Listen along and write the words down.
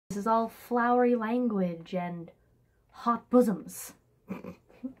This is all flowery language and hot bosoms. I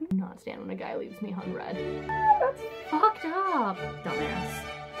do not stand when a guy leaves me unread. That's fucked up, dumbass.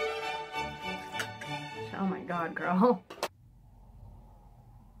 Oh my god, girl.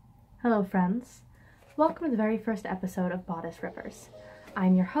 Hello, friends. Welcome to the very first episode of Bodice Rippers.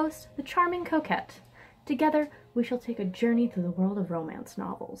 I'm your host, the charming coquette. Together, we shall take a journey through the world of romance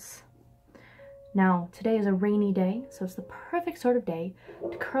novels. Now, today is a rainy day, so it's the perfect sort of day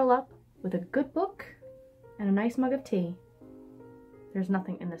to curl up with a good book and a nice mug of tea. There's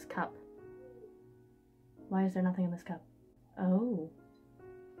nothing in this cup. Why is there nothing in this cup? Oh.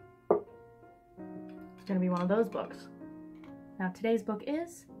 It's gonna be one of those books. Now, today's book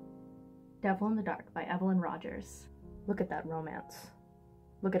is Devil in the Dark by Evelyn Rogers. Look at that romance.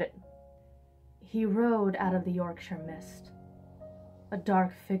 Look at it. He rode out of the Yorkshire mist, a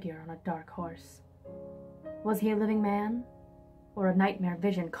dark figure on a dark horse. Was he a living man, or a nightmare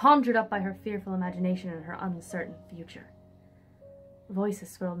vision conjured up by her fearful imagination and her uncertain future?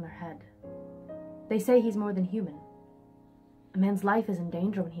 Voices swirled in her head. They say he's more than human. A man's life is in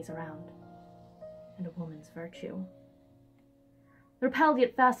danger when he's around, and a woman's virtue. Repelled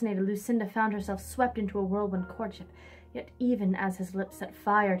yet fascinated, Lucinda found herself swept into a whirlwind courtship, yet even as his lips set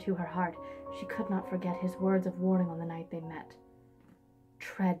fire to her heart, she could not forget his words of warning on the night they met.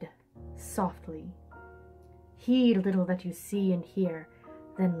 Tread softly. Heed little that you see and hear,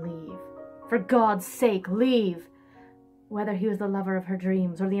 then leave. For God's sake, leave! Whether he was the lover of her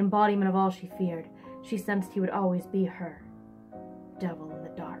dreams or the embodiment of all she feared, she sensed he would always be her devil in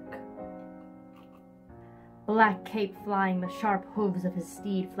the dark. Black cape flying, the sharp hooves of his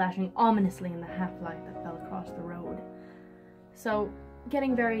steed flashing ominously in the half-light that fell across the road. So,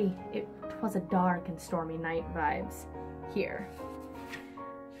 getting very it was a dark and stormy night vibes here.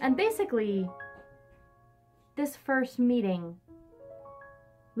 And basically, this first meeting,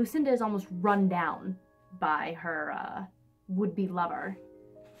 Lucinda is almost run down by her would-be lover.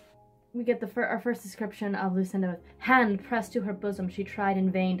 We get our first description of Lucinda with hand pressed to her bosom. She tried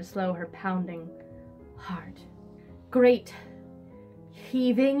in vain to slow her pounding heart. Great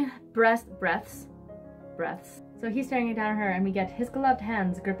heaving breaths. So he's staring down at her, and we get his gloved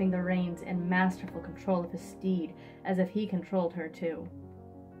hands gripping the reins in masterful control of his steed, as if he controlled her too.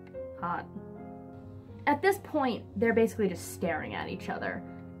 Hot. At this point, they're basically just staring at each other,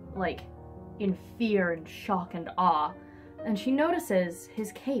 like in fear and shock and awe, and she notices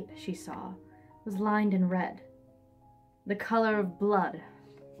his cape, she saw, was lined in red, the color of blood.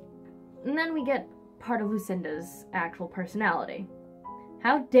 And then we get part of Lucinda's actual personality.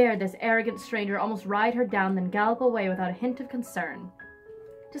 How dared this arrogant stranger almost ride her down, then gallop away without a hint of concern?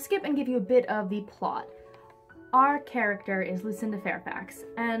 To skip and give you a bit of the plot, our character is Lucinda Fairfax,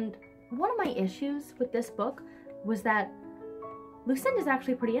 and one of my issues with this book was that Lucinda's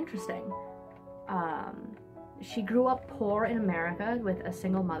actually pretty interesting. She grew up poor in America with a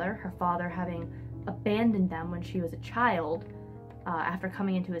single mother, her father having abandoned them when she was a child after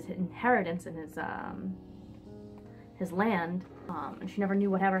coming into his inheritance in his land, and she never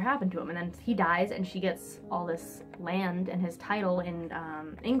knew whatever happened to him. And then he dies, and she gets all this land and his title in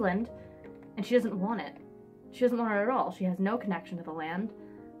England, and she doesn't want it. She doesn't want it at all. She has no connection to the land.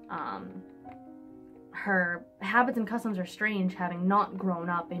 Her habits and customs are strange, having not grown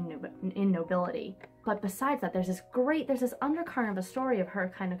up in nobility. But besides that, there's this undercurrent of a story of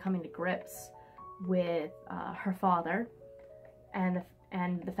her kind of coming to grips with her father, and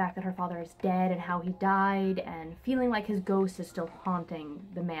the fact that her father is dead and how he died, and feeling like his ghost is still haunting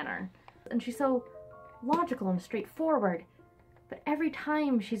the manor. And she's so logical and straightforward, but every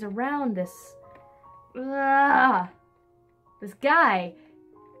time she's around this guy,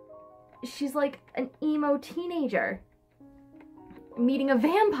 she's like an emo teenager meeting a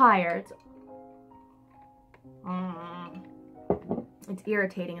vampire. It's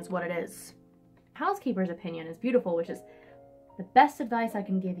irritating is what it is. Housekeeper's opinion is beautiful, which is the best advice I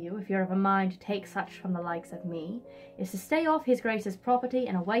can give you, if you're of a mind to take such from the likes of me, is to stay off his grace's property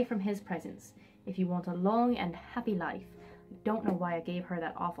and away from his presence, if you want a long and happy life. I don't know why I gave her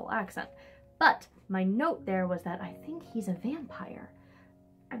that awful accent, but my note there was that I think he's a vampire,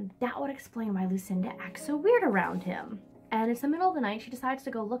 and that would explain why Lucinda acts so weird around him. And it's the middle of the night, she decides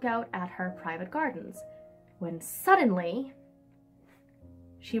to go look out at her private gardens, when suddenly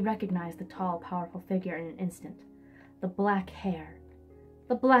she recognized the tall, powerful figure in an instant. The black hair,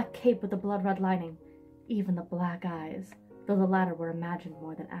 the black cape with the blood-red lining, even the black eyes, though the latter were imagined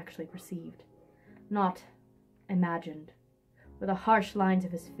more than actually perceived. Not imagined, were the harsh lines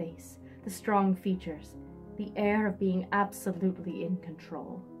of his face, the strong features, the air of being absolutely in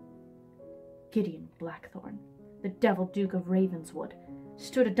control. Gideon Blackthorne, the Devil Duke of Ravenswood,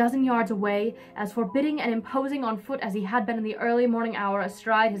 stood a dozen yards away, as forbidding and imposing on foot as he had been in the early morning hour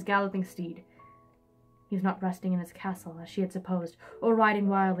astride his galloping steed. He was not resting in his castle, as she had supposed, or riding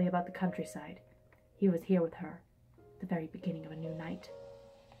wildly about the countryside. He was here with her, the very beginning of a new night,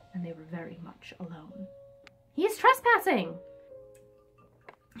 and they were very much alone. He is trespassing!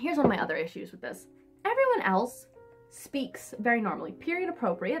 Here's one of my other issues with this. Everyone else speaks very normally, period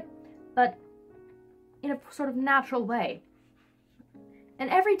appropriate, but in a sort of natural way. And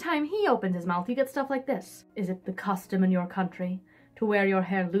every time he opens his mouth, you get stuff like this. Is it the custom in your country to wear your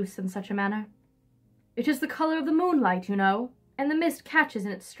hair loose in such a manner? It is the color of the moonlight, you know, and the mist catches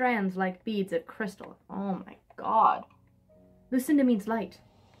in its strands like beads of crystal. Oh my god. Lucinda means light,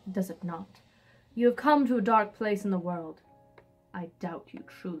 does it not? You have come to a dark place in the world. I doubt you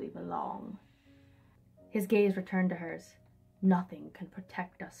truly belong. His gaze returned to hers. Nothing can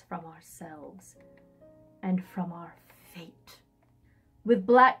protect us from ourselves and from our fate. With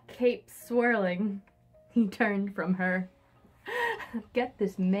black cape swirling, he turned from her. Get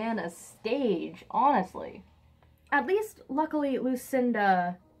this man a stage, honestly. At least, luckily,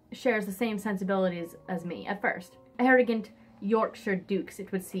 Lucinda shares the same sensibilities as me at first. Arrogant Yorkshire dukes,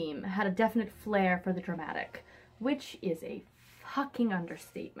 it would seem, had a definite flair for the dramatic, which is a fucking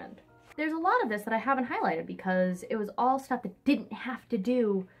understatement. There's a lot of this that I haven't highlighted because it was all stuff that didn't have to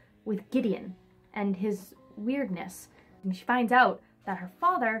do with Gideon and his weirdness. And she finds out that her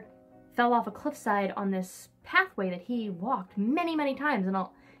father fell off a cliffside on this pathway that he walked many, many times, and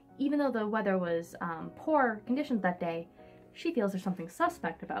even though the weather was poor conditions that day, she feels there's something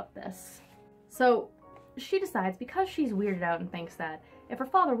suspect about this. So she decides, because she's weirded out and thinks that if her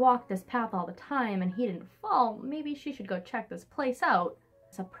father walked this path all the time and he didn't fall, maybe she should go check this place out.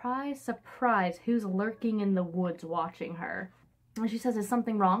 Surprise, surprise, who's lurking in the woods watching her? And she says, is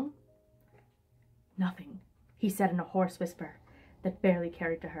something wrong? Nothing, he said in a hoarse whisper that barely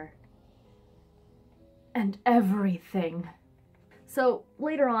carried to her. And everything. So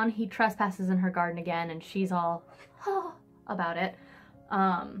later on, he trespasses in her garden again, and she's all about it.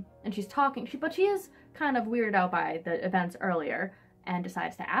 And she's talking, but she is kind of weirded out by the events earlier, and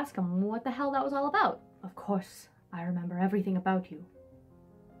decides to ask him what the hell that was all about. Of course, I remember everything about you.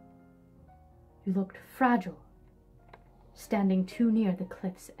 You looked fragile, standing too near the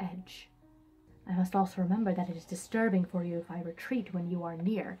cliff's edge. I must also remember that it is disturbing for you if I retreat when you are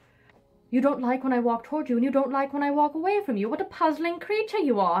near. You don't like when I walk toward you, and you don't like when I walk away from you. What a puzzling creature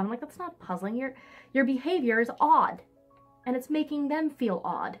you are. I'm like, that's not puzzling. Your behavior is odd. And it's making them feel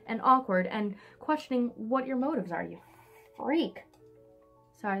odd and awkward and questioning what your motives are, you freak.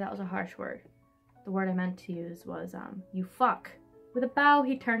 Sorry, that was a harsh word. The word I meant to use was, you fuck. With a bow,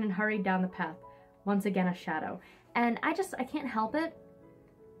 he turned and hurried down the path, once again a shadow. And I can't help it.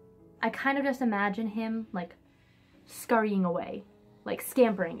 I kind of just imagine him, like, scurrying away. Like,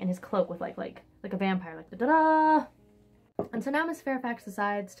 scampering in his cloak with, like a vampire, like, da-da-da! And so now Miss Fairfax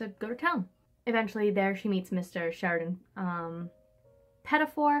decides to go to town. Eventually, there she meets Mr. Sheridan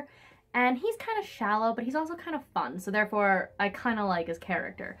Pettifor, and he's kind of shallow, but he's also kind of fun, so therefore, I kind of like his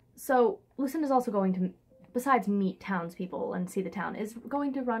character. So, Lucinda's also going to, besides meet townspeople and see the town, is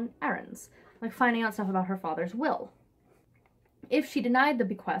going to run errands, like finding out stuff about her father's will. If she denied the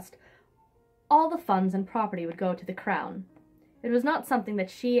bequest, all the funds and property would go to the crown. It was not something that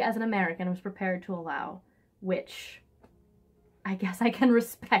she, as an American, was prepared to allow, which I guess I can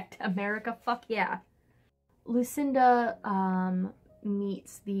respect. America, fuck yeah. Lucinda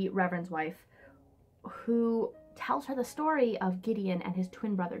meets the Reverend's wife, who tells her the story of Gideon and his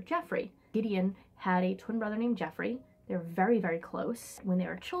twin brother, Geoffrey. Gideon had a twin brother named Geoffrey. They were very, very close. When they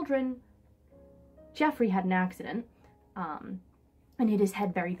were children, Geoffrey had an accident and hit his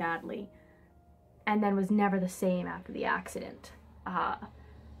head very badly, and then was never the same after the accident,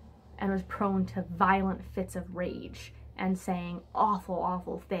 and was prone to violent fits of rage and saying awful,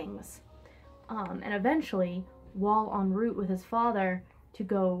 awful things. And eventually, while en route with his father to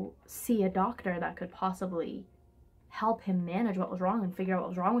go see a doctor that could possibly help him manage what was wrong and figure out what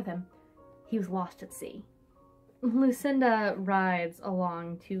was wrong with him, he was lost at sea. Lucinda rides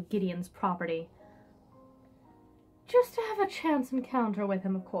along to Gideon's property, just to have a chance encounter with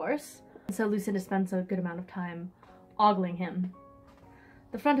him, of course. So Lucinda spends a good amount of time ogling him.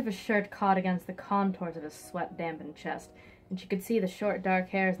 The front of his shirt caught against the contours of his sweat-dampened chest, and she could see the short dark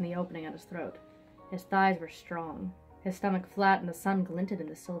hairs in the opening at his throat. His thighs were strong, his stomach flat, and the sun glinted in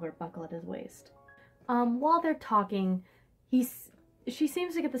the silver buckle at his waist. While they're talking, she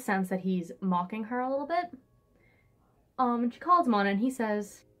seems to get the sense that he's mocking her a little bit. And she calls him on it, and he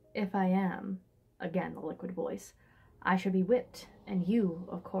says, "If I am," again the liquid voice, "I should be whipped, and you,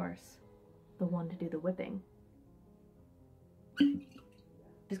 of course, the one to do the whipping."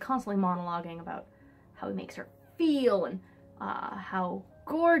 She's constantly monologuing about how he makes her feel and how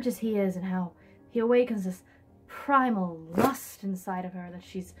gorgeous he is and how he awakens this primal lust inside of her that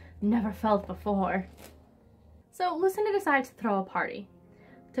she's never felt before. So Lucinda decides to throw a party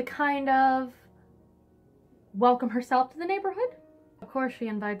to kind of welcome herself to the neighborhood. Of course, she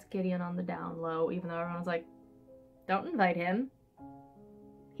invites Gideon on the down low, even though everyone's like, don't invite him.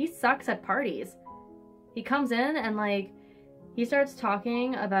 He sucks at parties. He comes in and, like, he starts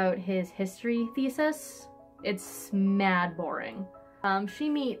talking about his history thesis. It's mad boring. She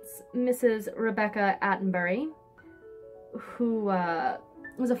meets Mrs. Rebecca Attenbury, who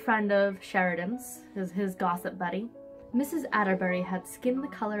was a friend of Sheridan's, his gossip buddy. Mrs. Atterbury had skin the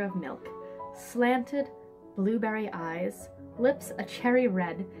color of milk, slanted blueberry eyes, lips a cherry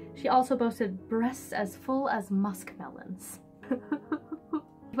red. She also boasted breasts as full as muskmelons.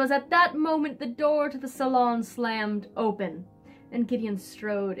 It was at that moment the door to the salon slammed open, and Gideon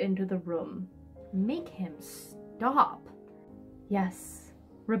strode into the room. Make him stop. Yes,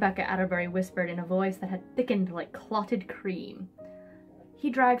 Rebecca Atterbury whispered in a voice that had thickened like clotted cream. He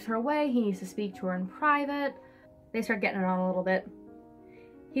drags her away, he needs to speak to her in private. They start getting it on a little bit.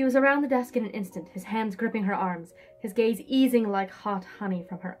 He was around the desk in an instant, his hands gripping her arms, his gaze easing like hot honey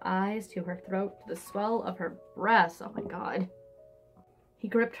from her eyes to her throat to the swell of her breasts. Oh my god. He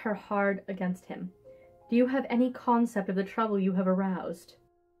gripped her hard against him. Do you have any concept of the trouble you have aroused?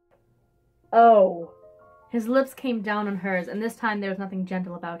 Oh. His lips came down on hers, and this time there was nothing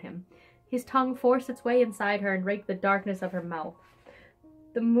gentle about him. His tongue forced its way inside her and raked the darkness of her mouth.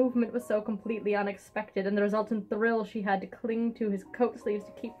 The movement was so completely unexpected, and the resultant thrill she had to cling to his coat sleeves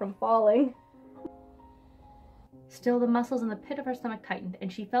to keep from falling. Still, the muscles in the pit of her stomach tightened,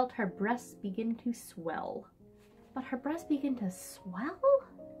 and she felt her breasts begin to swell. But her breasts begin to swell?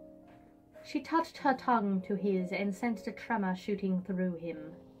 She touched her tongue to his and sensed a tremor shooting through him.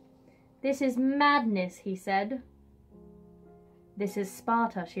 This is madness, he said. This is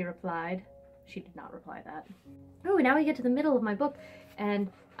Sparta, she replied. She did not reply that. Oh, now we get to the middle of my book,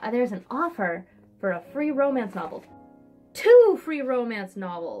 and there's an offer for a free romance novel. 2 free romance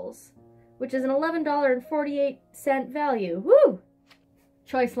novels, which is an $11.48 value. Woo!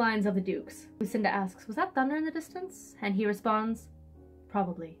 Choice lines of the Dukes. Lucinda asks, was that thunder in the distance? And he responds,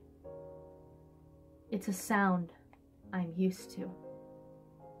 probably. It's a sound I'm used to.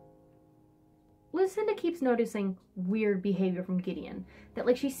 Lucinda keeps noticing weird behavior from Gideon. That,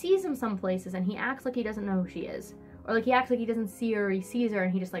 like, she sees him some places and he acts like he doesn't know who she is. Or, like, he acts like he doesn't see her or he sees her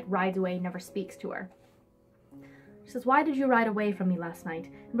and he just, like, rides away and never speaks to her. She says, why did you ride away from me last night?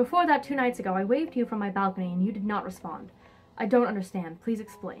 And before that, 2 nights ago, I waved to you from my balcony and you did not respond. I don't understand. Please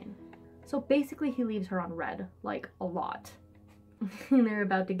explain. So basically he leaves her on red. Like, a lot. And they're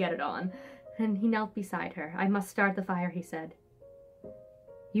about to get it on. And he knelt beside her. I must start the fire, he said.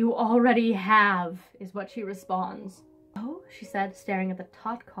 You already have, is what she responds. Oh, she said, staring at the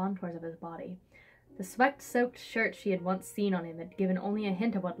taut contours of his body. The sweat-soaked shirt she had once seen on him had given only a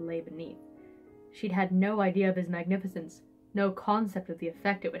hint of what lay beneath. She'd had no idea of his magnificence, no concept of the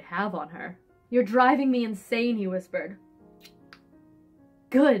effect it would have on her. You're driving me insane, he whispered.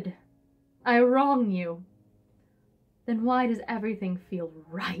 Good. I wrong you. Then why does everything feel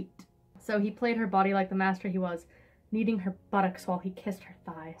right? So he played her body like the master he was, kneading her buttocks while he kissed her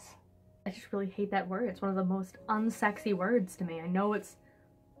thighs. I just really hate that word. It's one of the most unsexy words to me. I know it's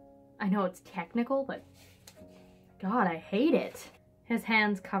technical, but God, I hate it. His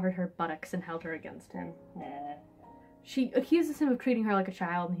hands covered her buttocks and held her against him. She accuses him of treating her like a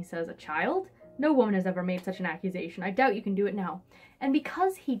child, and he says, a child? No woman has ever made such an accusation. I doubt you can do it now. And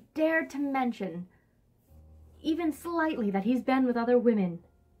because he dared to mention, even slightly, that he's been with other women,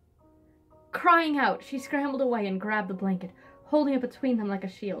 crying out, she scrambled away and grabbed the blanket, holding it between them like a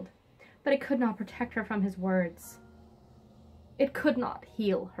shield. But it could not protect her from his words. It could not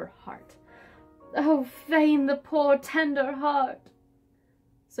heal her heart. Oh, vain the poor tender heart.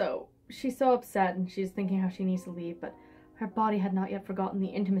 So, she's so upset and she's thinking how she needs to leave, but her body had not yet forgotten the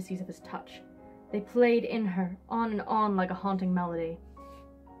intimacies of his touch. They played in her, on and on like a haunting melody.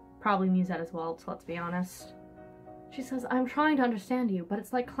 Probably Musetta's waltz, let's be honest. She says, I'm trying to understand you, but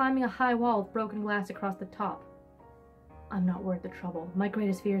it's like climbing a high wall with broken glass across the top. I'm not worth the trouble. My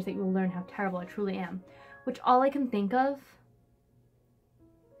greatest fear is that you will learn how terrible I truly am. Which all I can think of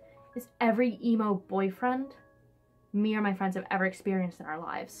is every emo boyfriend me or my friends have ever experienced in our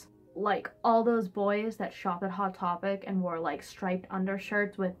lives. Like, all those boys that shopped at Hot Topic and wore, like, striped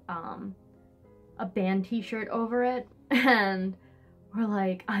undershirts with, a band t-shirt over it. And were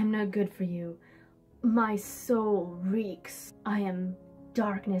like, I'm no good for you. My soul reeks. I am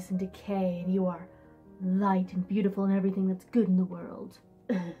darkness and decay, and you are light and beautiful and everything that's good in the world.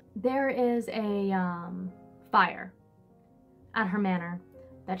 There is a fire at her manor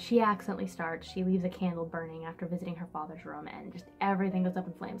that she accidentally starts. She leaves a candle burning after visiting her father's room, and just everything goes up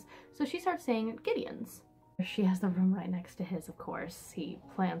in flames. So she starts staying at Gideon's. She has the room right next to his, of course. He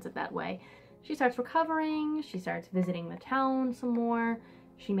plans it that way. She starts recovering. She starts visiting the town some more.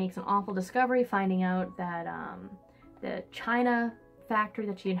 She makes an awful discovery, finding out that the China factory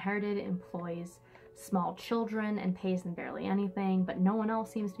that she inherited employs small children and pays them barely anything, but no one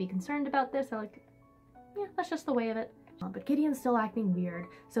else seems to be concerned about this. They're like, yeah, that's just the way of it. But Gideon's still acting weird,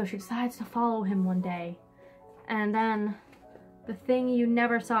 so she decides to follow him one day. And then the thing you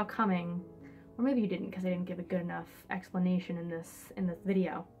never saw coming, or maybe you didn't because I didn't give a good enough explanation in this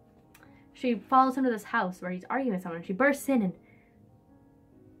video. She follows him to this house where he's arguing with someone, and she bursts in, and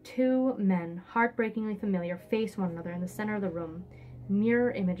two men, heartbreakingly familiar, face one another in the center of the room.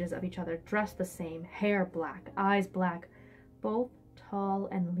 Mirror images of each other, dressed the same, hair black, eyes black, both tall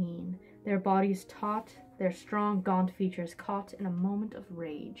and lean, their bodies taut, their strong, gaunt features caught in a moment of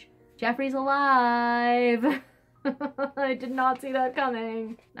rage. Jeffrey's alive! I did not see that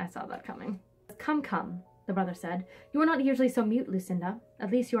coming. I saw that coming. Come, come, the brother said. You are not usually so mute, Lucinda.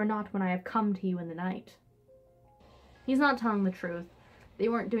 At least you are not when I have come to you in the night. He's not telling the truth. They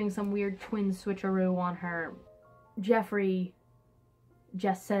weren't doing some weird twin switcheroo on her. Jeffrey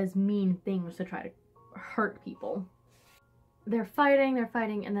just says mean things to try to hurt people. They're fighting,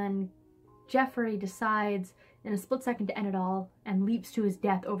 and then Jeffrey decides in a split second to end it all and leaps to his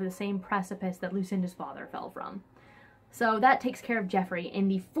death over the same precipice that Lucinda's father fell from. So that takes care of Jeffrey in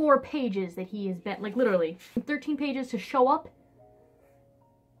the 4 pages that he has been, like literally 13 pages to show up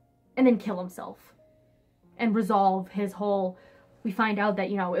and then kill himself and resolve his whole, we find out that,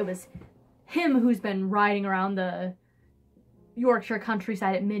 you know, it was him who's been riding around the Yorkshire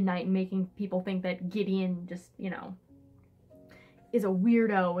countryside at midnight and making people think that Gideon just, you know, is a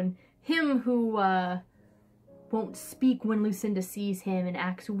weirdo, and him who won't speak when Lucinda sees him and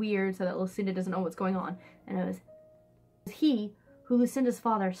acts weird so that Lucinda doesn't know what's going on. And it was he who Lucinda's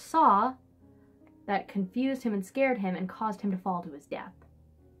father saw that confused him and scared him and caused him to fall to his death.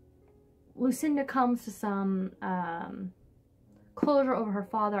 Lucinda comes to some closure over her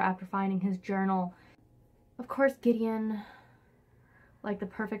father after finding his journal. Of course, Gideon, like the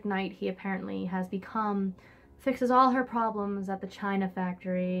perfect knight he apparently has become, fixes all her problems at the China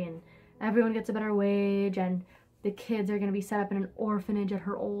factory, and everyone gets a better wage, and the kids are going to be set up in an orphanage at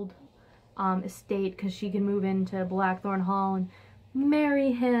her old estate because she can move into Blackthorn Hall and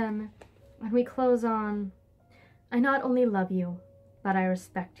marry him. And we close on, I not only love you, but I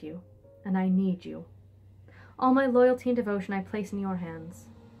respect you, and I need you. All my loyalty and devotion I place in your hands.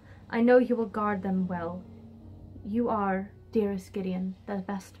 I know you will guard them well. You are, dearest Gideon, the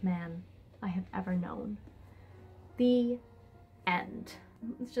best man I have ever known. The end.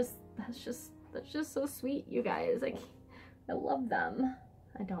 That's just so sweet, you guys. Like, I love them.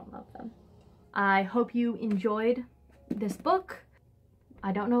 I don't love them. I hope you enjoyed this book.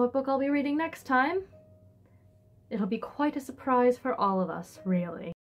 I don't know what book I'll be reading next time. It'll be quite a surprise for all of us, really.